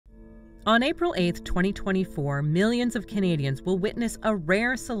On April 8, 2024, millions of Canadians will witness a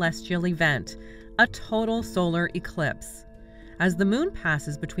rare celestial event, a total solar eclipse. As the moon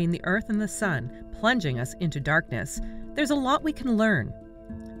passes between the Earth and the Sun, plunging us into darkness, there's a lot we can learn.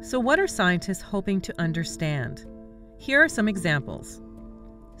 So what are scientists hoping to understand? Here are some examples.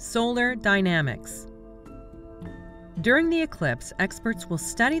 Solar dynamics. During the eclipse, experts will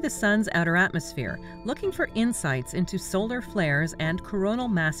study the Sun's outer atmosphere, looking for insights into solar flares and coronal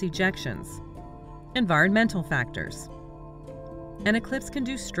mass ejections. Environmental factors. An eclipse can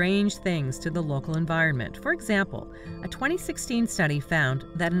do strange things to the local environment. For example, a 2016 study found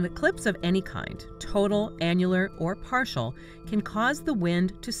that an eclipse of any kind, total, annular, or partial, can cause the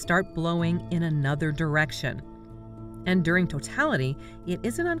wind to start blowing in another direction. And during totality, it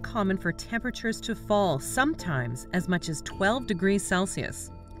isn't uncommon for temperatures to fall, sometimes as much as 12 degrees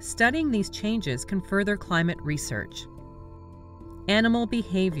Celsius. Studying these changes can further climate research. Animal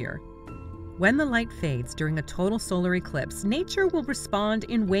behavior. When the light fades during a total solar eclipse, nature will respond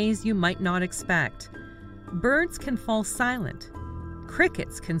in ways you might not expect. Birds can fall silent,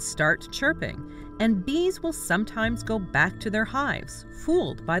 crickets can start chirping, and bees will sometimes go back to their hives,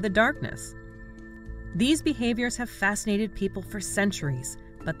 fooled by the darkness. These behaviors have fascinated people for centuries,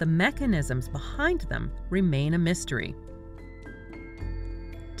 but the mechanisms behind them remain a mystery.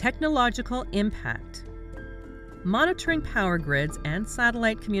 Technological impact. Monitoring power grids and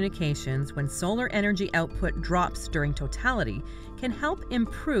satellite communications when solar energy output drops during totality can help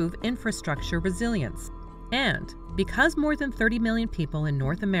improve infrastructure resilience. And because more than 30 million people in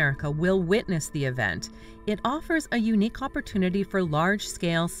North America will witness the event, it offers a unique opportunity for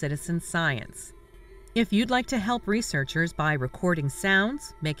large-scale citizen science. If you'd like to help researchers by recording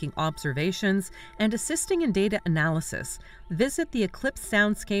sounds, making observations, and assisting in data analysis, visit the Eclipse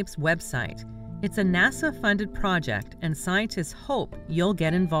Soundscapes website. It's a NASA-funded project, and scientists hope you'll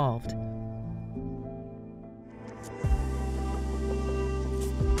get involved.